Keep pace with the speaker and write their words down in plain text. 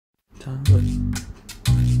Download.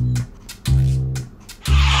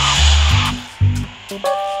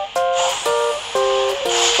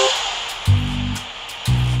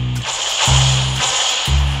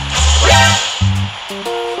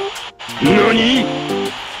 NANI?!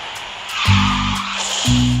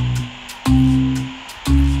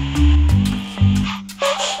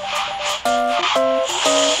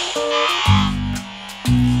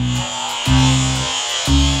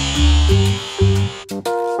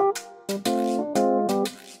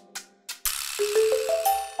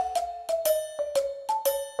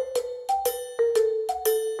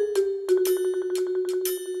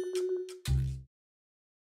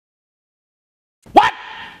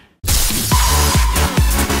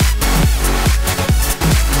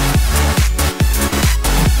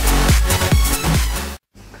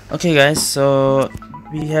 Okay guys, so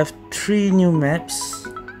we have 3 new maps.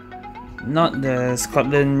 Not the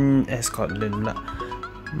Scotland lah.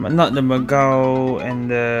 Not the Macau and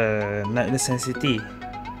the Nightless City.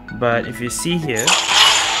 But if you see here,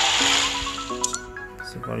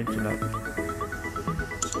 so probably too loud.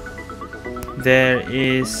 There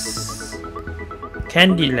is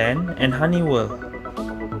Candyland and Honey World.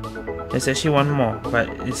 There's actually one more, but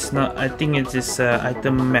it's not. I think it is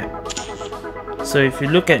item map. So if you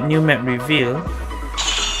look at new map reveal,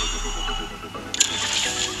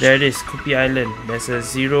 there it is, Kupi Island. There's a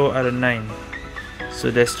 0 out of 9. So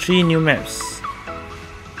there's 3 new maps.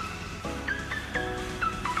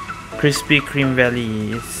 Krispy Kreme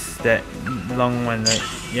Valley is that long one, right?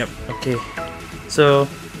 Yep, okay. So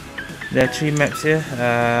there are 3 maps here,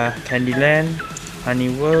 Candyland, Honey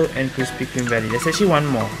World and Krispy Kreme Valley. There's actually one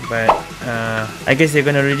more, but I guess they're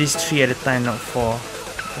gonna release 3 at a time, not 4.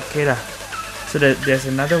 Okay lah. So there's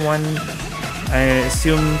another one. I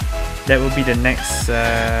assume that will be the next.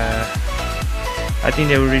 I think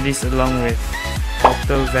they will release along with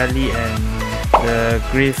Portal Valley and the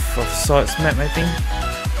Grave of Swords map. I think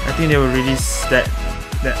they will release that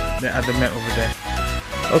other map over there.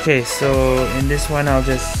 Okay, so in this one I'll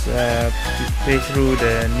just play through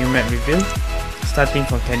the new map reveal, starting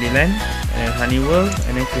from Candyland and then Honey World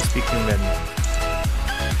and then Krispy Kreme Valley.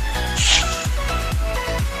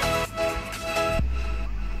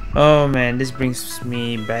 Oh man, this brings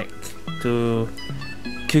me back to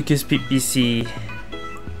QQ Speed PC.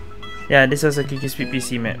 Yeah, this was a QQ Speed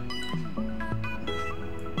PC map.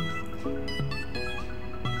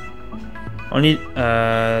 Only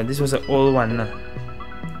this was an old one lah.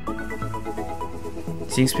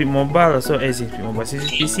 Sing Speed Mobile also, Sing Speed Mobile. Sing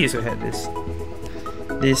Speed PC also had this.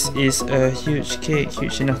 This is a huge cake,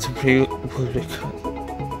 huge enough to break world record.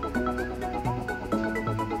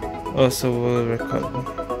 Also world record.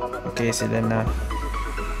 Okay, Ilenna.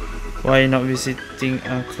 Why not visiting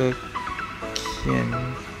Uncle Ken?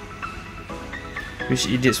 Which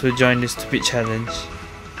idiots will join this stupid challenge?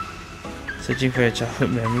 Searching for your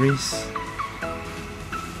childhood memories.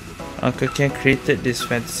 Uncle Ken created this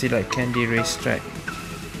fantasy-like candy racetrack.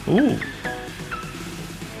 Ooh!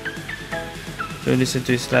 Don't listen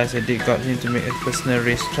to his lies. I did got him to make a personal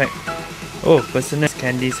racetrack. Oh, personal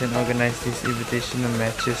candies and organize these invitational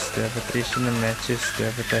matches to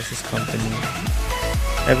advertise his company.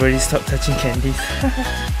 Everybody stop touching candies.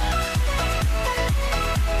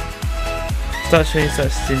 Stop showing such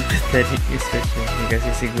sympathetic expression. You guys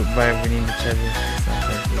will say goodbye winning the challenge.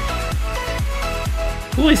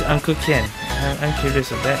 Who is Uncle Ken? I'm curious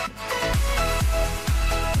of that.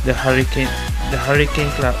 The Hurricane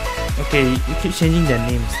Club. Okay, you keep changing their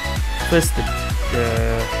names. First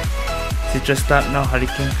the Citrus Club, now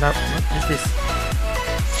Hurricane Club. What is this?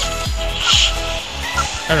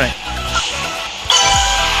 Alright.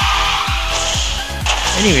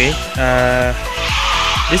 Anyway,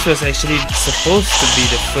 this was actually supposed to be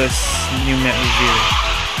the first new map reveal.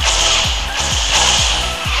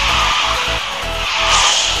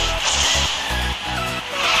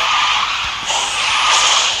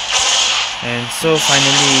 And so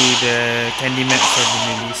finally the candy maps have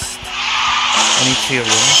been released. Only 3 of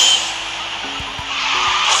them.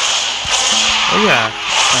 Oh yeah,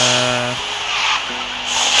 the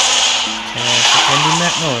candy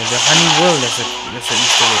map, no, the Honey World, that's an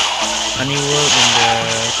Easter egg. Honey World and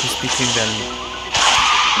the Krispy Kreme Valley.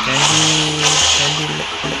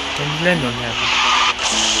 Candyland don't have it.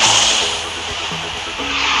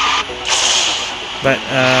 But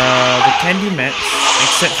the candy maps,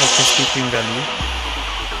 except for Krispy Kreme Valley.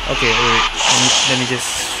 Okay, wait, let me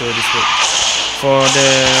just show this road. For the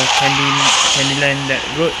Candyland, that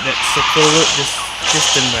road, that circle road, just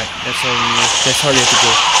turn right. That's all you have to go.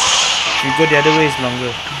 If you go the other way, it's longer.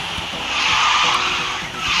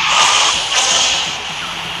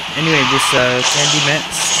 Anyway, this candy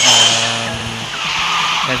maps,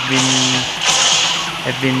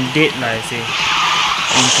 have been dead lah, I say.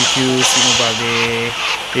 In QQ Speed Mobile,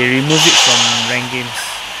 they removed it from ranked games.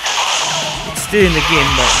 It's still in the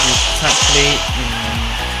game, but you can't play it in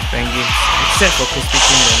ranked games, except for Krispy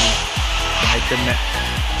Kreme Rally, the item map.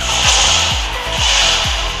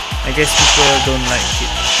 I guess people don't like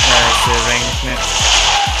it as a ranked map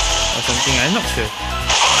or something. I'm not sure.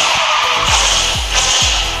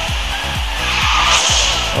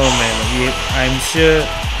 Oh man, I'm not sure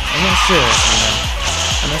actually now.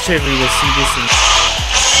 I'm not sure if we will see this in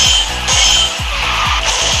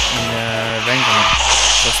ranked map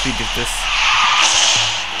for speed drifters.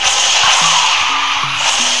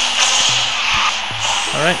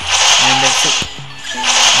 Alright, and that's it.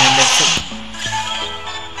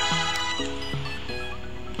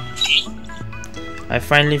 I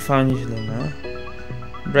finally found you, Ilenna.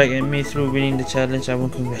 Brag at me through winning the challenge. I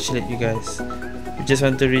won't congratulate you guys. I just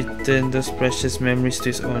want to return those precious memories to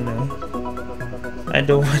its owner. I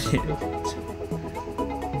don't want it.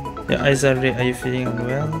 Your eyes are red. Are you feeling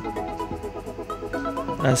unwell?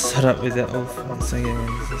 I'll shut up with that off.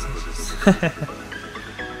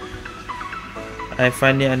 I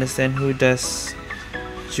finally understand who does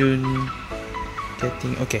June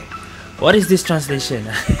getting. Okay, what is this translation?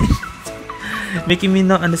 Making me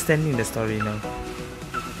not understanding the story now.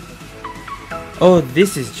 Oh,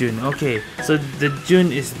 this is June. Okay, so the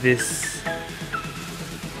June is this.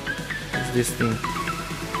 Is this thing?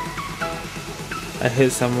 I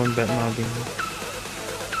heard someone bad mouthing.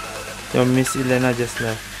 Your Miss Ilenna just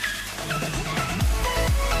left.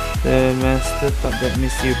 The master thought that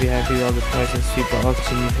Miss you'll be happy with all the toys and sweet, but all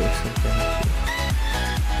she needs is some friendship.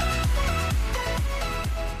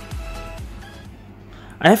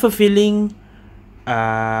 I have a feeling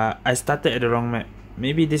I started at the wrong map.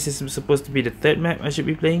 Maybe this is supposed to be the third map I should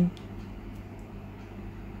be playing,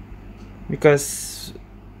 because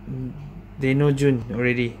they know June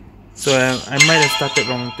already, so I might have started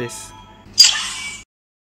wrong with this.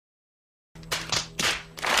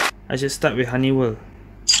 I should start with Honeywell.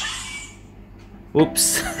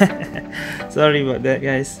 Oops. Sorry about that,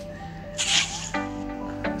 guys.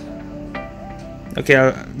 Okay,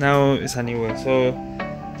 now it's Honeywell. So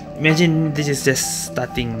imagine this is just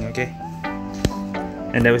starting, okay?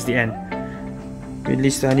 And that was the end. We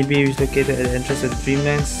leads to Honeybee, which is located at the entrance of the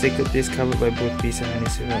Dreamlands. Sacred place covered by both peace and honey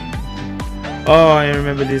syrup. Oh, I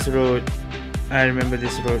remember this road. I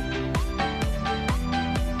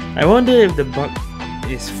wonder if the bug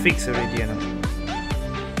is fixed already or not.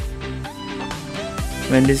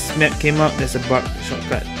 When this map came out, there's a bug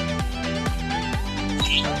shortcut.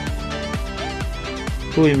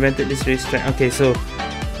 Who invented this racetrack? Okay, so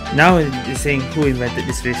now it's saying who invented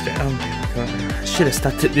this racetrack. Oh my god, I should have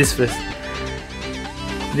started this first.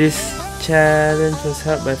 This challenge was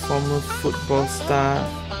held by former football star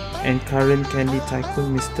and current candy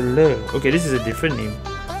tycoon Mr. Le. Okay, this is a different name.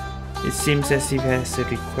 It seems as if he has a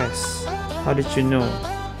request. How did you know?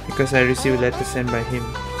 Because I received a letter sent by him.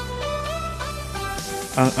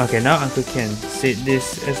 Okay, now Uncle Ken said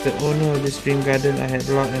this: as the owner of this dream garden, I had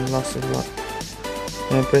lost a lot.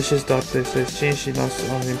 My precious daughter, so it's changed, she lost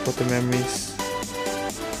all the important memories.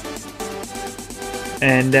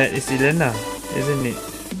 And that is Ilenna, isn't it?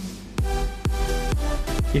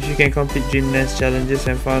 If you can complete Dreamlands challenges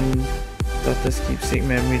and found daughter's keepsake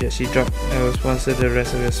memory that she dropped, I will sponsor the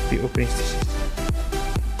rest of your speed opening stations.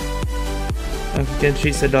 Uncle Ken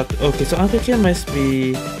treats the daughter. Okay, so Uncle Ken must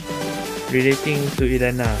be relating to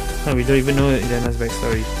Ilenna. Oh, we don't even know Ilenna's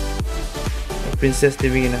backstory. A princess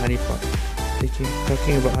living in a honey pot.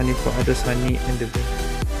 Talking about honey pot, others honey and the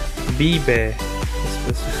bee bear.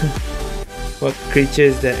 What creature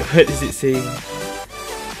is that? What is it saying?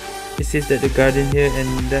 It says that the garden here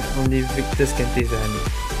and that only victors can taste the honey.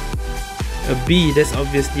 A bee, that's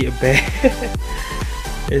obviously a bear.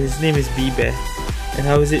 And his name is Bee Bear. And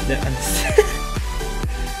how is it that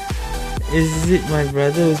is it my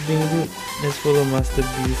brother who's being rude? Let's follow Master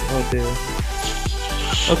Bee's order.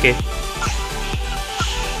 Okay.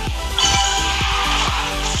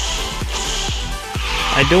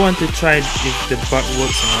 I don't want to try if the bug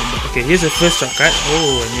works or not, but okay, here's the first shortcut.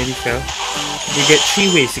 Oh, I nearly fell. You get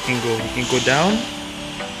 3 ways you can go. You can go down,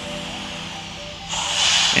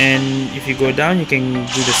 and if you go down, you can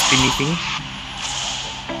do the spinny thing.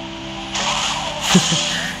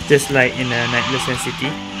 Just like in a Nightless and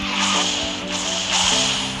City.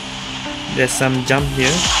 There's some jump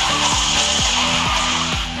here.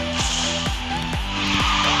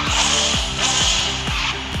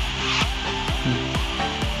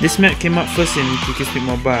 This map came out first in QQ Speed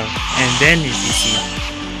Mobile and then in PC.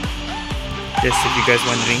 Just if you guys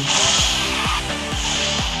wondering.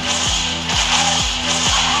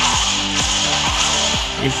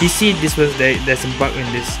 In PC, this was there's a bug in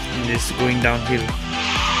this going downhill.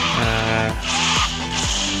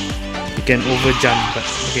 You can over jump, but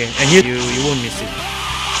okay, and here you won't miss it.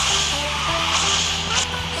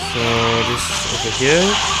 So this over here.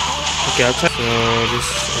 Okay, I'll try. So this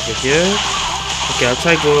over here. Okay, I'll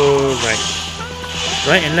try go right.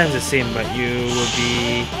 Right and left is the same, but you will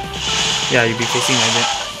be, yeah, you'll be facing like that,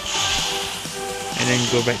 and then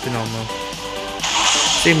go back to normal.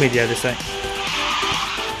 Same with the other side.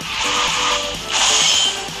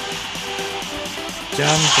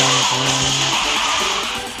 Jump, jump, jump.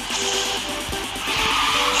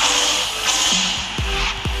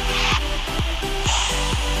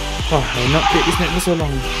 Oh, I've not played this map for so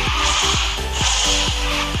long.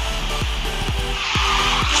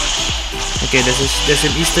 Okay, there's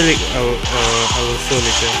an Easter egg I will show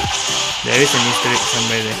later. There is an Easter egg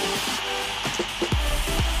somewhere there.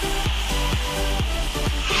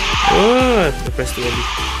 Oh, I pressed too early.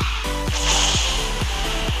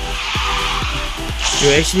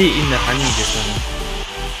 You're actually in the honey just now.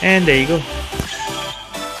 And there you go.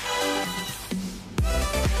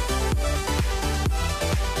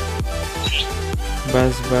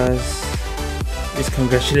 Buzz is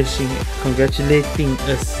congratulating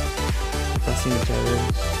us passing the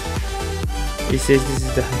challenge. He says this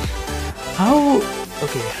is the how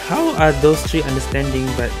are those three understanding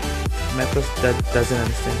but Mappers doesn't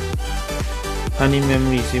understand? Honey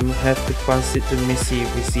memories, we have to pass it to Missy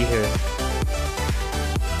if we see her.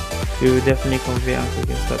 We will definitely convey Uncle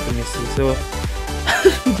can start to Missy. So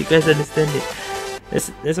you guys understand it.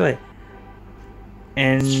 That's why.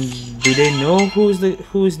 And do they know who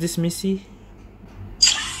is this Missy?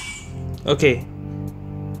 Okay,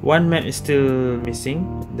 one map is still missing.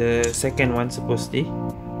 The second one supposedly.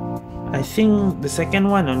 I think the second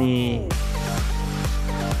one only.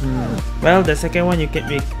 Well, the second one we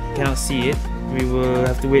cannot see it. We will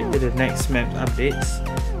have to wait till the next map updates.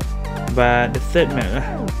 But the third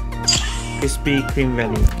map, Crispy Cream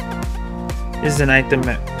Valley. This is an item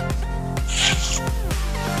map.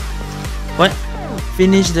 What?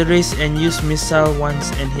 Finish the race and use missile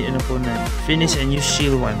once and hit an opponent. Finish and use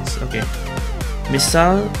shield once. Okay.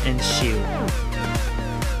 Missile and shield.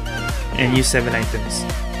 And use 7 items.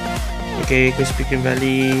 Okay, Crispy Cream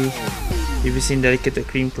Valley. You've seen delicate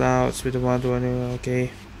cream clouds with the water. Okay.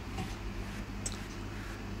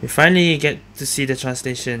 We finally get to see the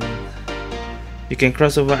translation. You can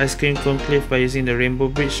cross over ice cream cone cliff by using the rainbow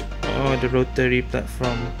bridge or the rotary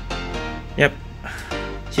platform. Yep.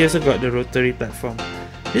 She also got the rotary platform.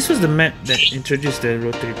 This was the map that introduced the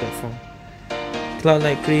rotary platform. Cloud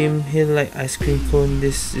like cream, hill like ice cream cone.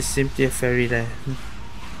 This is simply a fairyland.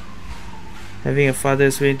 Having a father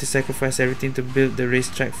is willing to sacrifice everything to build the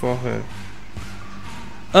racetrack for her.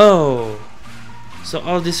 Oh! So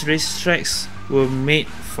all these racetracks were made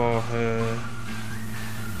for her.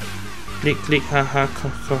 Click click haha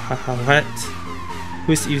ha what?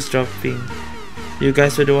 Who's eavesdropping? You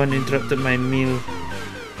guys were the one who interrupted my meal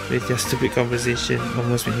with your stupid conversation.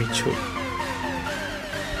 Almost made me choke.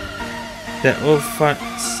 That old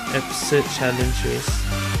farts episode challenge race.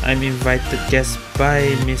 I'm invited guest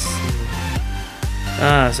by Miss.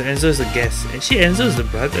 So Enzo is a guest. Actually, Enzo is the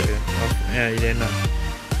brother of Ilenna.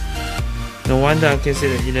 No wonder I can say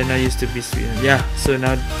that Ilenna used to be sweet. Yeah, so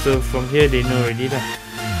from here they know already lah.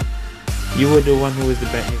 You were the one who was the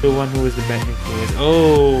bad influence.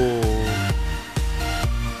 Oh,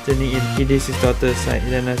 turning in. He is his daughter's side.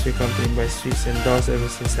 Ilenna's been accompanied by sweets and dolls ever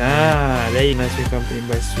since. There you go.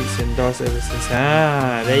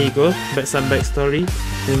 There you go. But some backstory.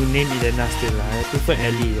 The name Ilenna still lah. I prefer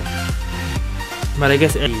Ellie lah. But I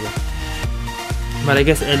guess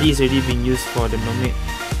Ellie is already being used for the mermaid.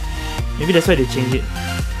 Maybe that's why they changed it.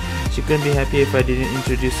 She couldn't be happy if I didn't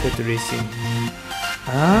introduce her to racing.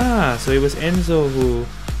 So it was Enzo who...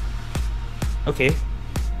 Okay.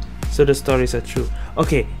 So the stories are true.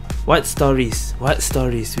 Okay, what stories?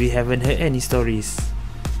 We haven't heard any stories.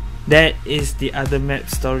 That is the other map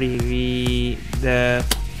story.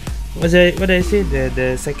 What did I say?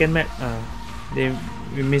 The second map.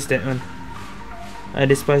 We missed that one. I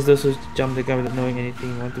despise those who jump the gun without knowing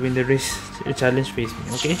anything. Want to win the race? The challenge face me.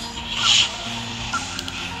 Okay.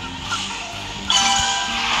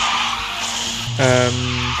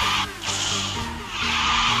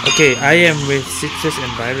 Okay, I am with Citrus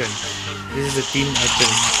and Byron. This is the team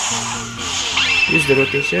item. Use the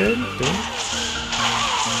rotation. Okay.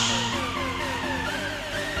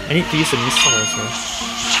 I need to use a missile as well.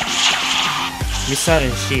 Missile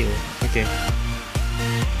and shield. Okay.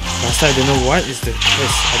 Last time I don't know what is the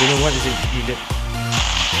quest. I don't know what is it needed.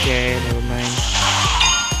 Okay, never mind.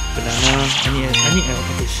 Banana. I need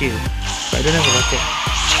a shield, but I don't have a rocket.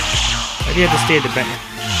 I think I have to stay at the back.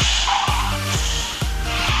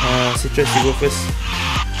 Citrus, you go first.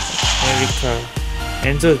 Erika.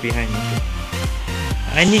 Enzo is behind me.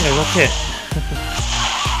 I need a rocket.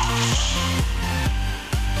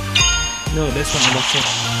 No, that's not a rocket.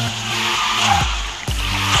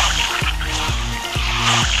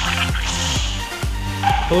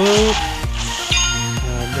 Oh,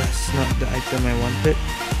 that's not the item I wanted.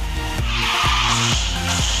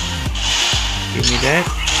 Give me that.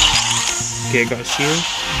 Okay, I got a shield.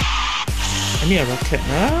 I need a rocket.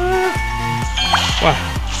 Wow.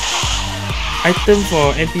 Item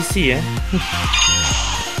for NPC, eh?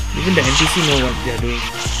 Even the NPC know what they are doing.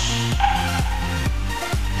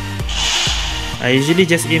 I usually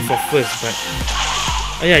just aim for first, but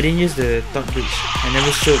oh yeah, I didn't use the top bridge. I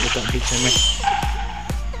never showed the top bridge.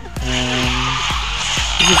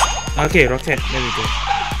 This is okay. Rocket. There we go.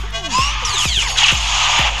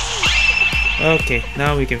 Okay,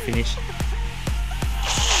 now we can finish.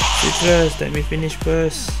 Citrus, let me finish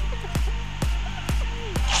first.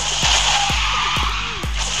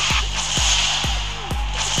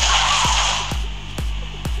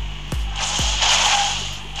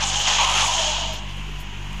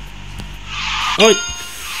 Oh!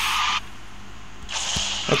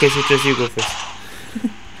 Okay, Citrus, you go first.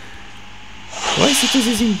 Why is Citrus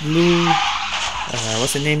using blue?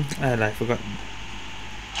 What's the name? I forgot.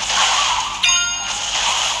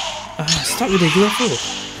 Stop with the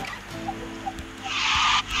UFO.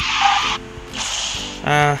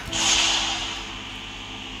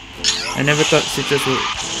 I never thought Citrus would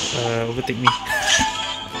overtake me.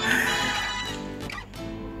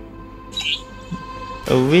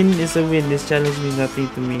 A win is a win. This challenge means nothing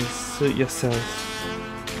to me. Suit yourself.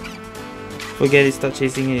 Forget it. Stop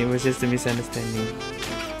chasing it. It was just a misunderstanding.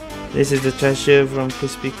 This is the treasure from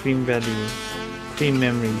Krispy Kreme Valley. Cream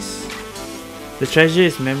memories. The treasure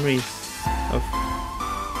is memories of.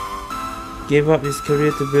 Gave up his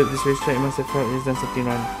career to build this racetrack. Must have felt he's done something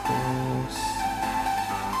wrong.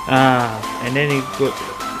 And then it go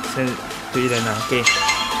send it to Ilenna. Okay,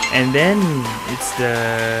 and then it's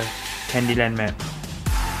the Candyland map.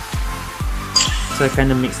 So I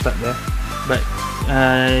kind of mixed up there, but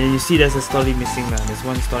you see there's a story missing now. There's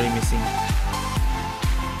one story missing.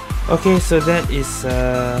 Okay, so that is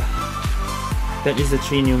the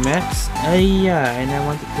 3 new maps. Yeah, and I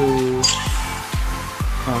wanted to.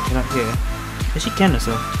 Oh, cannot hear. Actually, can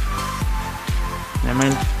also. Never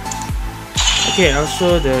mind. Okay, I'll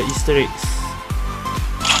show the Easter eggs.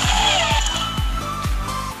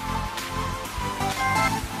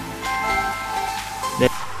 The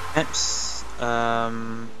maps.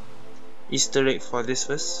 Easter egg for this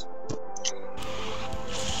first.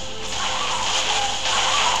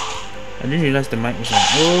 I didn't realize the mic was on.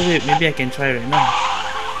 Oh wait, maybe I can try right now.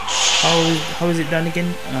 How is it done again?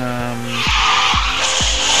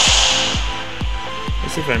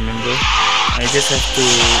 Let's see if I remember. I just have to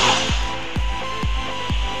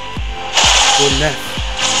go left.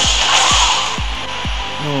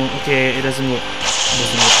 No, okay, it doesn't work. It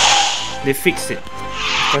doesn't work. They fixed it.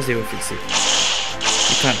 Of course they will fix it.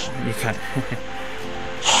 You can't.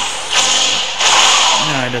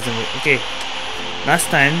 No, it doesn't work. Okay.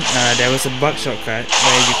 Last time there was a bug shortcut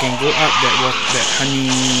where you can go up that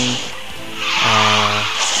honey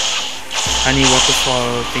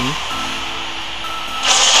waterfall thing,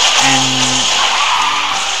 and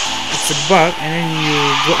it's a bug, and then you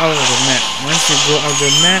go out of the map. Once you go out of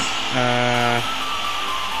the map,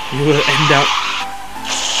 you will end up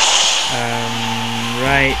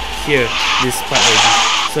right here, this part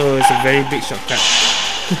already. So it's a very big shortcut.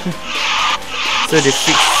 So they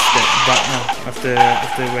fixed that bug now after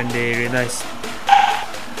when they realized.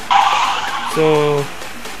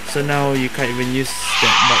 So now you can't even use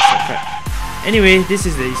that bug shortcut. Anyway, this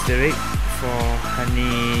is the Easter egg for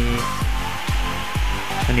Honey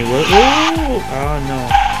World. Oh no,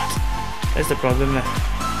 that's the problem lah.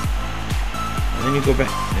 Let me go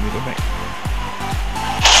back.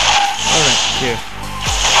 Alright, here.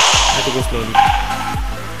 I have to go slowly.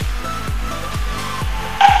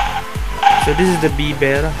 So this is the bee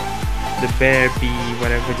bear, the bear bee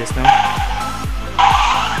whatever just now.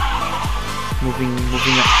 Moving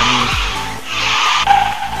up honey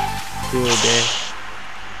to there.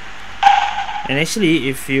 And actually,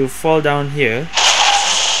 if you fall down here,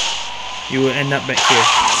 you will end up back here.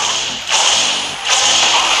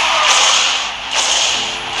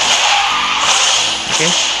 Okay,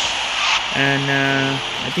 and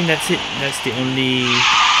I think that's it. That's the only.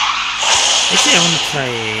 Actually, I want to try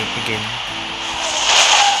again.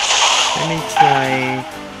 Let me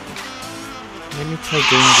try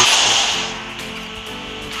going this way.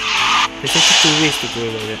 There's actually 2 ways to go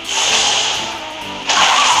about that.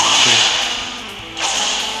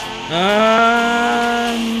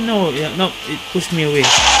 No, yeah, no, it pushed me away.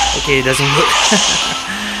 Okay, it doesn't work.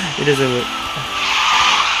 It doesn't work.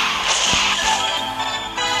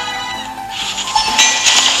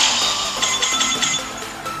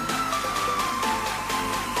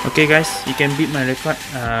 Okay guys, you can beat my record.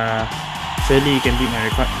 Surely you can beat my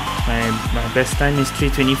record. My best time is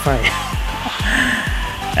 3:25.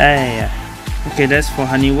 Okay, that's for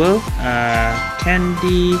Honey World.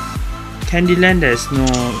 Candyland, there's no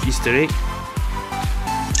Easter egg.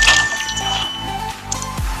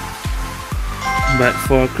 But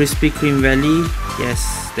for Krispy Kreme Valley,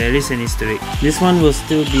 yes, there is an Easter egg. This one will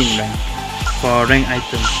still be in rank for rank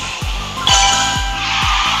item.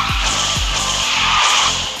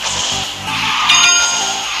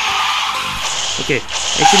 Okay,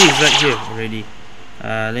 actually it's right here already.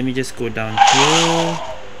 Let me just go down here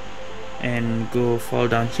and go fall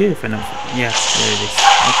down here if I'm not. Yeah, there it is.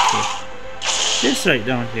 Okay, just right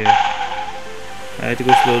down here. I have to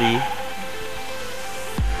go slowly.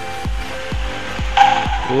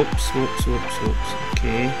 Whoops.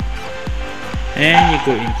 Okay, and you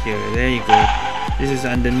go in here. There you go. This is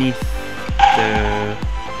underneath the.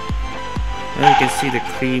 Well, you can see the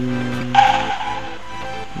cream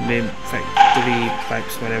factory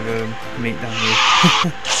pipes, whatever, made down here.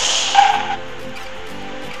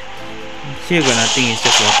 Here got nothing, it's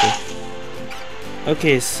just water.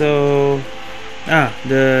 Okay, so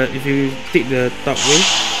if you take the top way,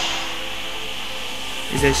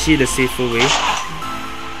 it's actually the safer way.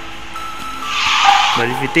 But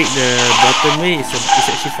if you take the bottom way, it's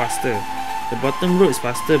actually faster. The bottom road is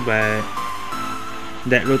faster, but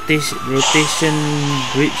that rotation bridge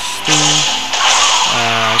thing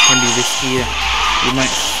can be risky. You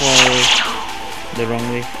might fall the wrong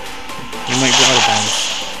way. You might go out of bounds.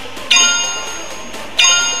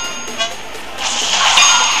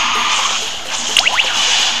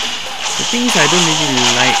 The thing is, I don't really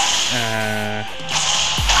like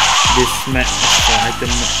this map of item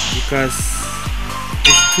map because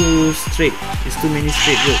it's too straight. It's too many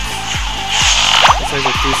straight roads. It's like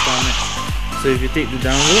a 2-star map. So if you take the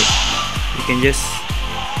down road, you can just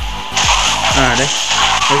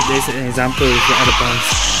there's an example if you're out of bounds.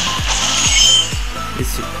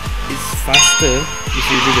 It's faster if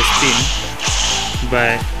you do the spin,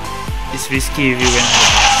 but it's risky if you went out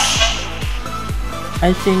of bounds.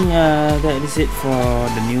 I think that is it for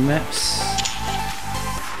the new maps.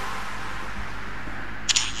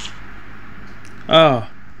 Oh,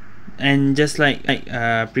 and just like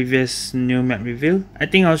previous new map reveal, I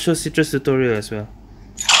think I'll show Citrus tutorial as well.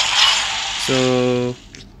 So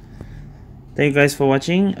thank you guys for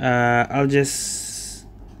watching. I'll just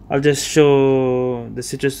show the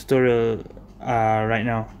Citrus tutorial right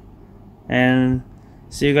now, and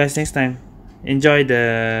see you guys next time. Enjoy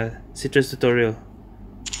the Citrus tutorial.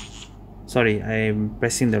 Sorry, I'm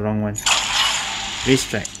pressing the wrong one.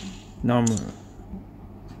 Racetrack, normal.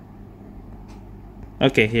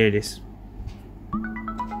 Okay, here it is.